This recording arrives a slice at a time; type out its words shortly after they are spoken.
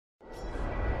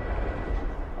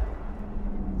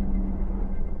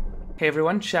Hey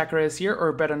everyone, Shakarez here,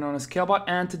 or better known as Killbot,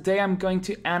 and today I'm going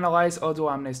to analyze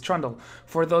Odoamne's Trundle.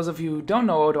 For those of you who don't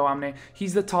know Odoamne,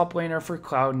 he's the top laner for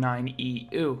Cloud9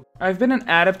 EU. I've been an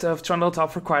adept of Trundle top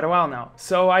for quite a while now,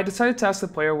 so I decided to ask the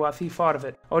player what he thought of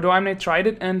it. Odoamne tried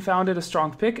it and found it a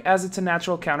strong pick as it's a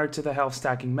natural counter to the health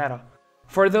stacking meta.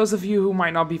 For those of you who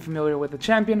might not be familiar with the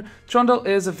champion, Trundle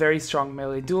is a very strong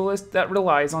melee duelist that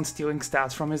relies on stealing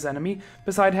stats from his enemy,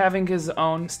 beside having his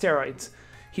own steroids.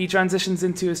 He transitions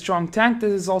into a strong tank that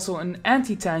is also an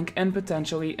anti-tank and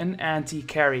potentially an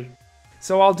anti-carry.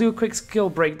 So I'll do a quick skill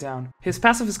breakdown. His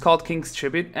passive is called King's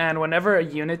Tribute, and whenever a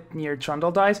unit near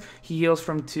Trundle dies, he heals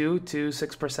from 2 to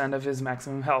 6% of his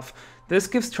maximum health. This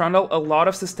gives Trundle a lot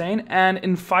of sustain, and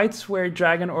in fights where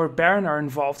Dragon or Baron are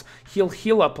involved, he'll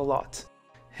heal up a lot.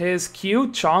 His Q,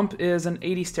 Chomp, is an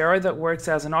AD steroid that works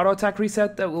as an auto attack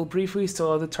reset that will briefly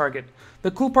solo the target. The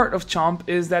cool part of Chomp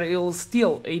is that it will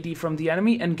steal AD from the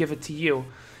enemy and give it to you.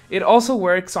 It also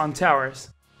works on towers.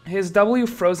 His W,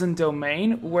 Frozen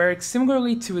Domain, works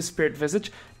similarly to his Spirit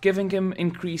Visage, giving him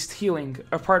increased healing.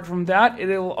 Apart from that, it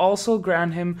will also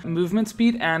grant him movement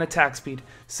speed and attack speed,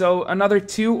 so another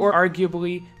 2 or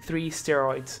arguably 3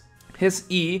 steroids. His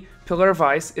E, Pillar of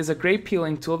Ice, is a great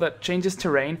peeling tool that changes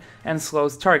terrain and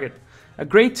slows target. A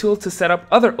great tool to set up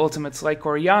other ultimates like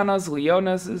Orianna's,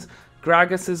 Leona's,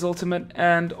 Gragas's ultimate,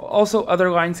 and also other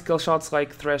line skill shots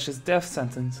like Thresh's Death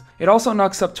Sentence. It also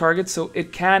knocks up targets so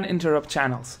it can interrupt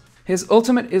channels. His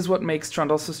ultimate is what makes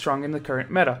Trundle so strong in the current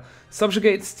meta.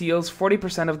 Subjugate steals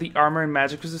 40% of the armor and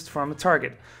magic resist from a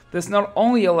target. This not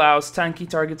only allows tanky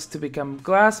targets to become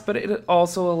glass, but it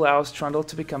also allows Trundle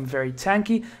to become very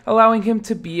tanky, allowing him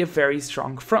to be a very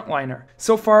strong frontliner.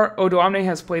 So far, Odoamne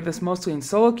has played this mostly in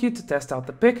solo queue to test out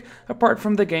the pick, apart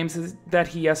from the games that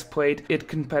he has played it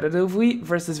competitively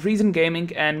versus Reason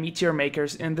Gaming and Meteor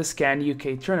Makers in the Scan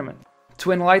UK tournament.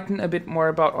 To enlighten a bit more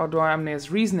about Odoamne's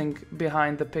reasoning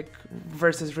behind the pick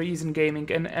versus Reason Gaming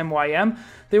and MYM,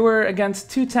 they were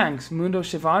against 2 tanks, Mundo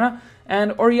Shyvana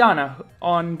and Orianna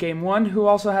on game 1, who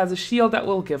also has a shield that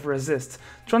will give resist.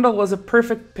 Trundle was a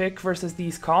perfect pick versus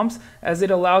these comps, as it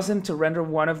allows him to render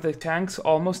one of the tanks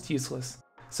almost useless.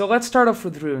 So let's start off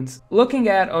with runes. Looking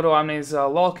at Odoamne's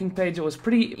LoL King page, it was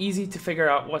pretty easy to figure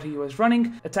out what he was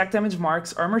running: attack damage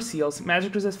marks, armor seals,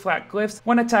 magic resist flat glyphs,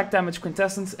 1 attack damage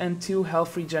quintessence, and 2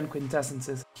 health regen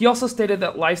quintessences. He also stated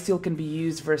that lifesteal can be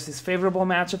used versus favorable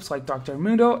matchups like Dr.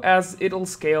 Mundo, as it'll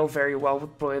scale very well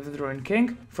with Blade Ruined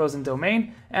King, Frozen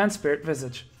Domain, and Spirit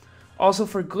Visage. Also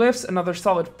for glyphs, another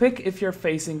solid pick if you're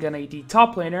facing an AD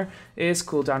top laner is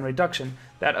cooldown reduction.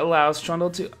 That allows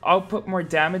Trundle to output more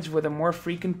damage with a more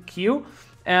frequent Q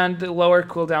and lower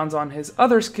cooldowns on his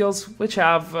other skills, which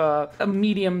have a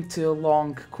medium to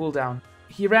long cooldown.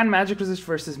 He ran magic resist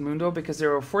versus Mundo because there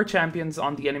were 4 champions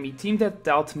on the enemy team that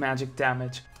dealt magic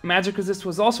damage. Magic resist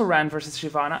was also ran versus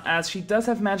Shyvana, as she does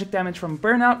have magic damage from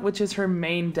Burnout, which is her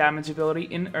main damage ability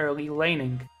in early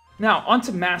laning. Now,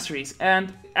 onto Masteries,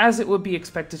 and as it would be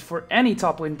expected for any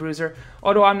top lane bruiser,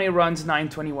 Odoamne runs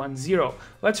 9-21-0.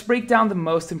 Let's break down the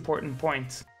most important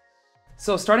points.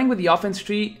 So starting with the offense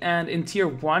tree, and in tier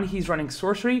 1 he's running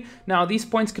Sorcery. Now these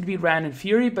points could be ran in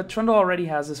Fury, but Trundle already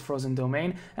has his Frozen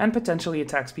Domain and potentially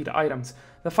attack speed items.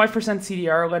 The 5%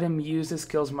 CDR let him use his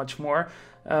skills much more,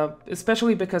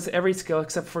 especially because every skill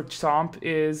except for Chomp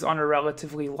is on a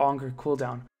relatively longer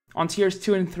cooldown. On tiers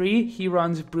 2 and 3, he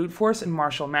runs Brute Force and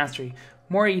Martial Mastery,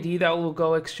 more AD that will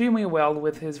go extremely well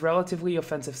with his relatively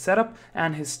offensive setup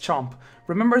and his Chomp.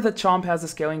 Remember that Chomp has a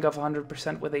scaling of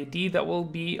 100% with AD that will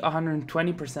be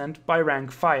 120% by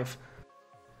rank 5.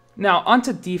 Now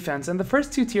onto defense, and the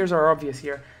first 2 tiers are obvious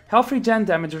here. Health regen,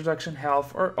 damage reduction,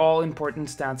 health are all important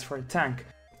stats for a tank.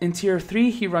 In tier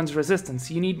 3, he runs resistance.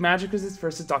 You need magic resist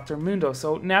versus Dr. Mundo,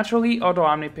 so naturally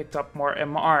Odoamne picked up more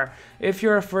MR. If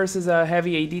you're versus a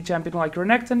heavy AD champion like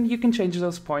Renekton, you can change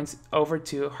those points over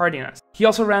to hardiness. He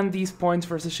also ran these points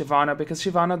versus Shyvana because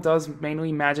Shyvana does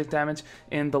mainly magic damage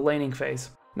in the laning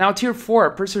phase. Now tier 4,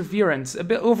 Perseverance, a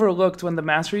bit overlooked when the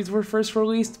Masteries were first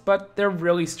released, but they're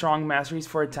really strong Masteries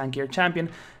for a tankier champion,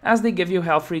 as they give you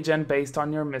health regen based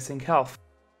on your missing health.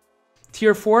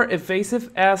 Tier 4,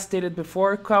 Evasive, as stated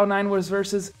before, Cloud9 was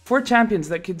versus 4 champions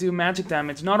that could do magic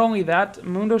damage. Not only that,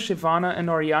 Mundo, Shyvana, and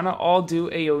Orianna all do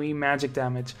AoE magic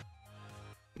damage.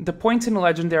 The points in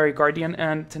Legendary Guardian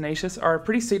and Tenacious are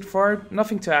pretty straightforward,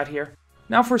 nothing to add here.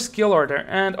 Now for skill order,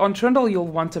 and on Trundle you'll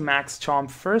want to max Chomp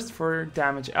first for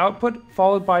damage output,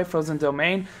 followed by Frozen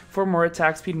Domain for more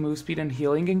attack speed, move speed, and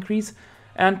healing increase.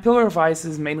 And Pillar of Ice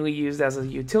is mainly used as a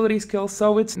utility skill,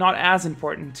 so it's not as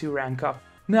important to rank up.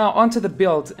 Now onto the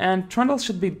build, and Trundle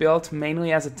should be built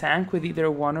mainly as a tank with either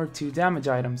 1 or 2 damage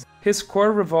items. His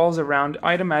core revolves around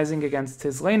itemizing against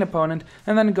his lane opponent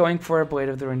and then going for a Blade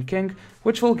of the Ruined King,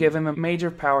 which will give him a major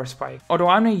power spike.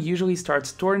 Odoamne usually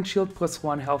starts Torrent Shield plus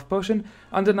 1 health potion,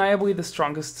 undeniably the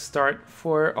strongest start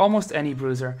for almost any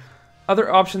bruiser.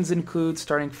 Other options include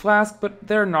starting Flask, but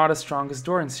they're not as strong as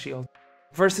Doran's Shield.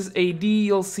 Versus AD,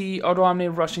 you'll see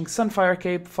Odoamne rushing Sunfire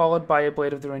Cape followed by a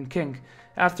Blade of the Ruined King.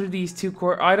 After these 2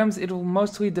 core items, it will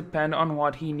mostly depend on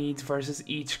what he needs versus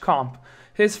each comp.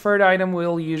 His third item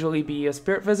will usually be a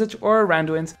Spirit Visage or a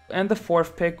Randuin's, and the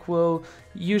 4th pick will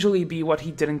usually be what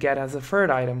he didn't get as a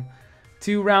third item.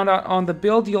 To round out on the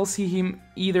build, you'll see him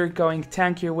either going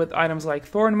tankier with items like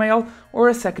Thornmail or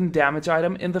a second damage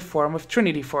item in the form of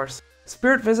Trinity Force.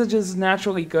 Spirit Visage is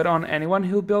naturally good on anyone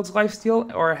who builds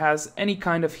lifesteal or has any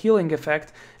kind of healing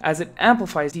effect, as it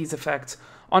amplifies these effects.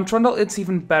 On Trundle it's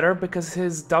even better because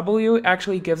his W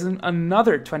actually gives him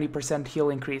another 20% heal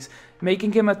increase,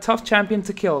 making him a tough champion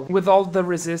to kill, with all the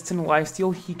resist and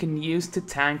lifesteal he can use to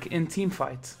tank in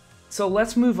teamfights. So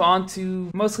let's move on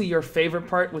to mostly your favorite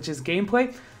part, which is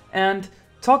gameplay, and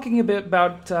talking a bit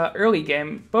about early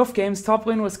game. Both games top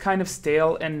lane was kind of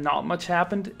stale and not much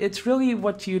happened. It's really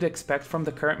what you'd expect from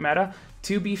the current meta,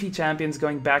 2 beefy champions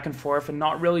going back and forth and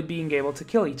not really being able to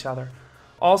kill each other.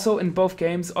 Also, in both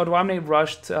games, Odoamne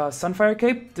rushed Sunfire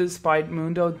Cape, despite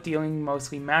Mundo dealing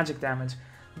mostly magic damage.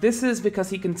 This is because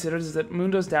he considers that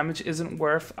Mundo's damage isn't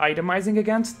worth itemizing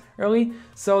against early,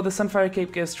 so the Sunfire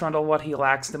Cape gives Trundle what he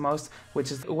lacks the most,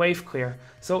 which is wave clear.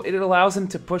 So it allows him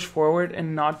to push forward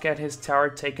and not get his tower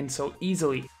taken so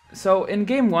easily. So in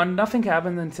game 1, nothing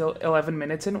happened until 11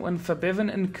 minutes in, when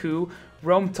Fabiven and Ku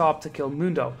roam top to kill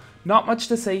Mundo. Not much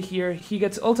to say here, he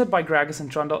gets ulted by Gragas and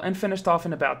Trundle and finished off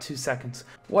in about 2 seconds.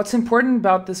 What's important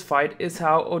about this fight is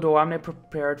how Odoamne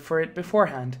prepared for it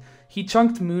beforehand. He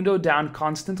chunked Mundo down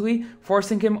constantly,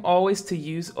 forcing him always to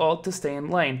use ult to stay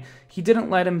in lane. He didn't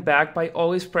let him back by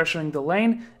always pressuring the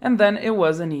lane, and then it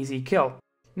was an easy kill.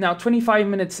 Now 25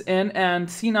 minutes in, and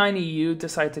C9EU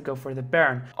decide to go for the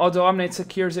Baron. Odoamne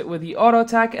secures it with the auto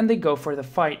attack and they go for the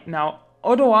fight. Now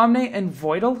Odoamne and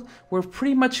Voidal were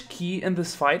pretty much key in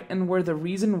this fight and were the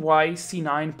reason why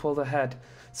C9 pulled ahead.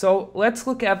 So let's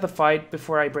look at the fight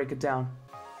before I break it down.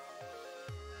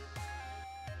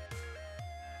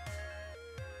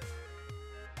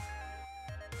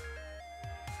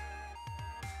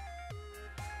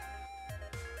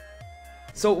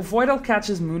 So Voidal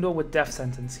catches Mundo with Death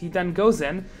Sentence. He then goes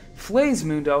in, flays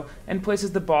Mundo, and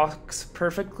places the box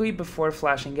perfectly before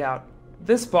flashing out.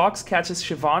 This box catches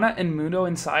Shyvana and Mundo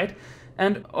inside,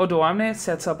 and Odoamne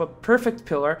sets up a perfect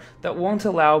pillar that won't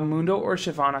allow Mundo or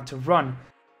Shyvana to run.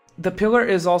 The pillar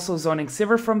is also zoning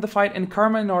Sivir from the fight, and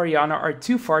Karma and Orianna are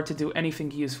too far to do anything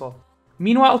useful.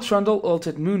 Meanwhile, Trundle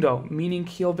ulted Mundo, meaning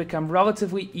he'll become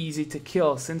relatively easy to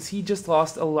kill since he just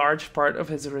lost a large part of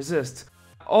his resist.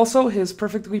 Also, his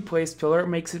perfectly placed pillar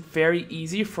makes it very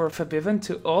easy for Fabiven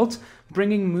to ult,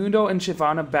 bringing Mundo and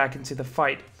Shyvana back into the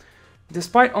fight.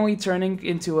 Despite only turning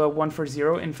into a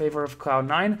 1-for-0 in favor of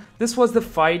Cloud9, this was the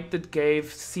fight that gave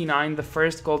C9 the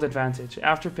first gold advantage,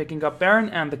 after picking up Baron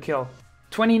and the kill.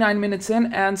 29 minutes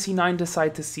in, and C9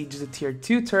 decide to siege the tier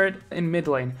 2 turret in mid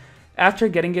lane. After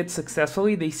getting it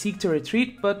successfully, they seek to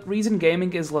retreat, but Reason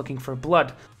Gaming is looking for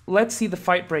blood. Let's see the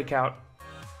fight break out.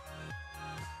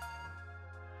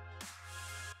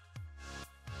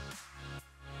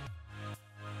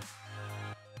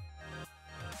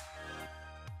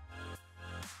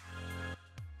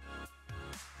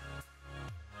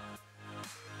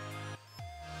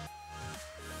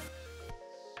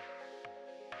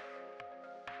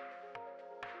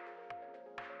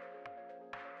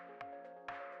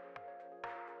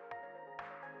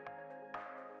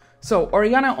 So,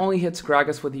 Orianna only hits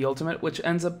Gragas with the ultimate, which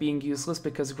ends up being useless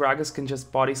because Gragas can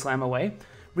just body slam away.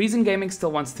 Reason Gaming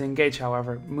still wants to engage,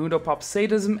 however. Mundo pops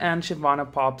Sadism and Shyvana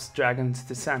pops Dragon's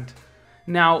Descent.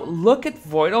 Now, look at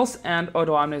Voidal's and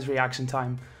Odoamne's reaction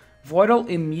time. Voidal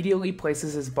immediately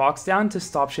places his box down to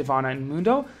stop Shyvana and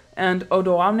Mundo, and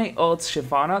Odoamne ults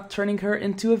Shyvana, turning her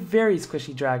into a very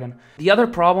squishy dragon. The other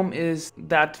problem is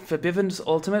that Fabiven's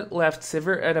ultimate left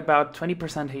Sivir at about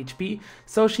 20% HP,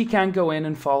 so she can't go in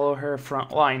and follow her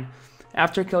front line.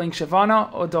 After killing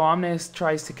Shyvana, Odoamne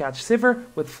tries to catch Sivir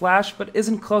with Flash, but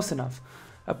isn't close enough.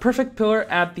 A perfect pillar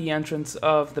at the entrance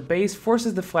of the base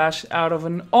forces the Flash out of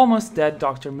an almost dead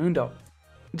Dr. Mundo.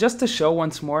 Just to show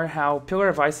once more how Pillar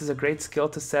of Ice is a great skill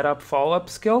to set up follow-up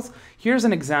skills, here's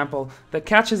an example that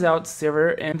catches out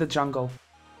Sivir in the jungle.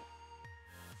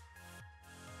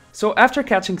 So after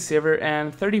catching Sivir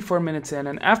and 34 minutes in,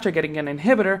 and after getting an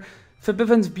inhibitor,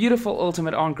 Febiven's beautiful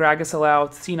ultimate on Gragas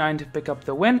allowed C9 to pick up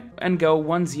the win and go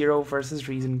 1-0 versus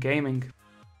Reason Gaming.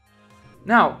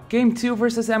 Now, Game 2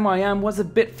 versus MIM was a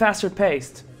bit faster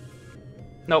paced.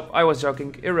 Nope, I was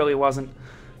joking, it really wasn't.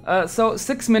 So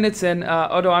 6 minutes in,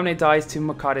 Odoamne dies to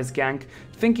Makate's gank,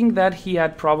 thinking that he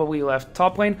had probably left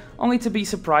top lane, only to be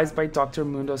surprised by Dr.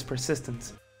 Mundo's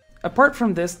persistence. Apart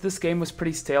from this game was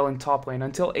pretty stale in top lane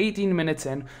until 18 minutes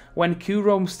in, when Q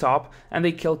roams top and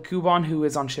they kill Kuban, who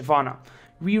is on Shyvana.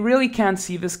 We really can't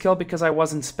see this kill because I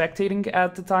wasn't spectating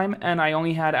at the time and I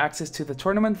only had access to the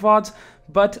tournament VODs,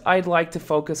 but I'd like to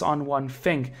focus on one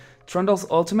thing, Trundle's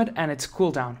ultimate and its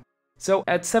cooldown. So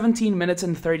at 17 minutes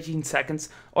and 13 seconds,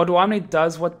 Odoamne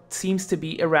does what seems to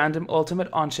be a random ultimate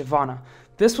on Shyvana.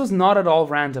 This was not at all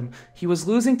random. He was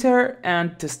losing to her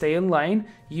and, to stay in lane,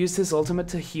 used his ultimate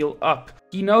to heal up.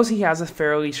 He knows he has a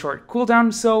fairly short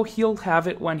cooldown, so he'll have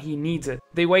it when he needs it.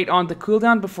 They wait on the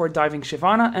cooldown before diving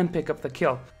Shyvana and pick up the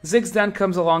kill. Ziggs then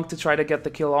comes along to try to get the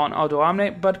kill on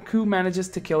Odoamne, but Ku manages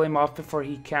to kill him off before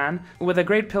he can, with a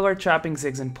great pillar trapping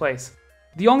Ziggs in place.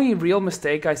 The only real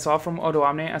mistake I saw from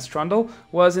Odoamne as Trundle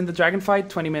was in the dragon fight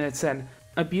 20 minutes in.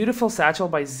 A beautiful satchel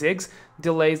by Ziggs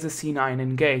delays the C9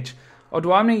 engage.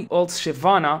 Odoamne ults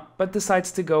Shyvana, but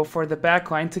decides to go for the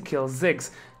backline to kill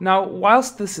Ziggs. Now,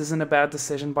 whilst this isn't a bad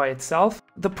decision by itself,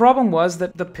 the problem was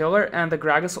that the pillar and the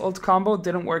Gragas ult combo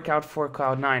didn't work out for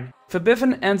Cloud9.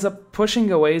 Febiven ends up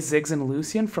pushing away Ziggs and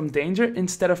Lucian from danger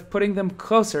instead of putting them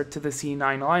closer to the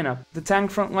C9 lineup. The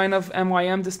tank front line of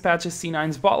MIM dispatches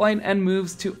C9's bot lane and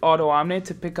moves to Odoamne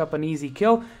to pick up an easy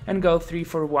kill and go 3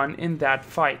 for 1 in that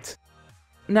fight.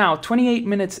 Now, 28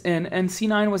 minutes in, and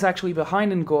C9 was actually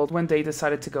behind in gold when they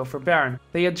decided to go for Baron.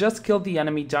 They had just killed the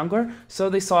enemy jungler, so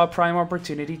they saw a prime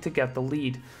opportunity to get the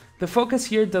lead. The focus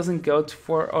here doesn't go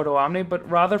for Odoamne, but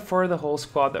rather for the whole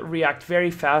squad that react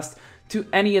very fast to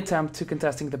any attempt to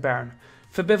contesting the Baron.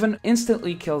 Febiven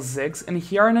instantly kills Ziggs, and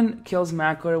Hjarnan kills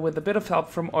Makler with a bit of help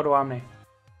from Odoamne.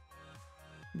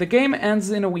 The game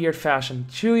ends in a weird fashion.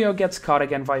 Julio gets caught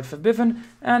again by Febiven,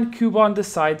 and Kuban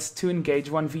decides to engage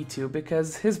 1v2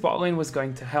 because his bot lane was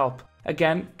going to help.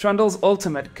 Again, Trundle's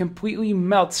ultimate completely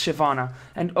melts Shyvana,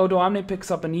 and Odoamne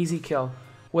picks up an easy kill.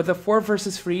 With a 4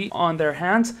 vs 3 on their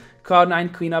hands,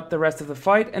 Cloud9 clean up the rest of the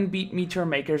fight and beat Meteor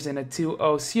Makers in a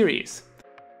 2-0 series.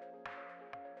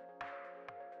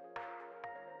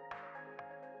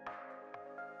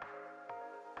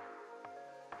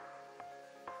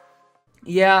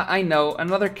 Yeah, I know,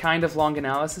 another kind of long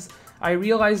analysis. I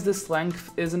realize this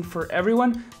length isn't for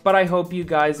everyone, but I hope you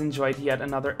guys enjoyed yet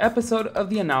another episode of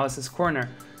the Analysis Corner.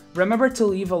 Remember to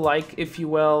leave a like if you,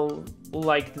 well,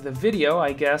 liked the video,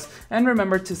 I guess, and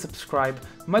remember to subscribe.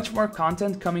 Much more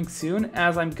content coming soon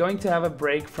as I'm going to have a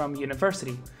break from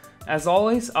university. As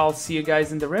always, I'll see you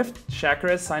guys in the Rift.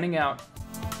 Shakarez signing out.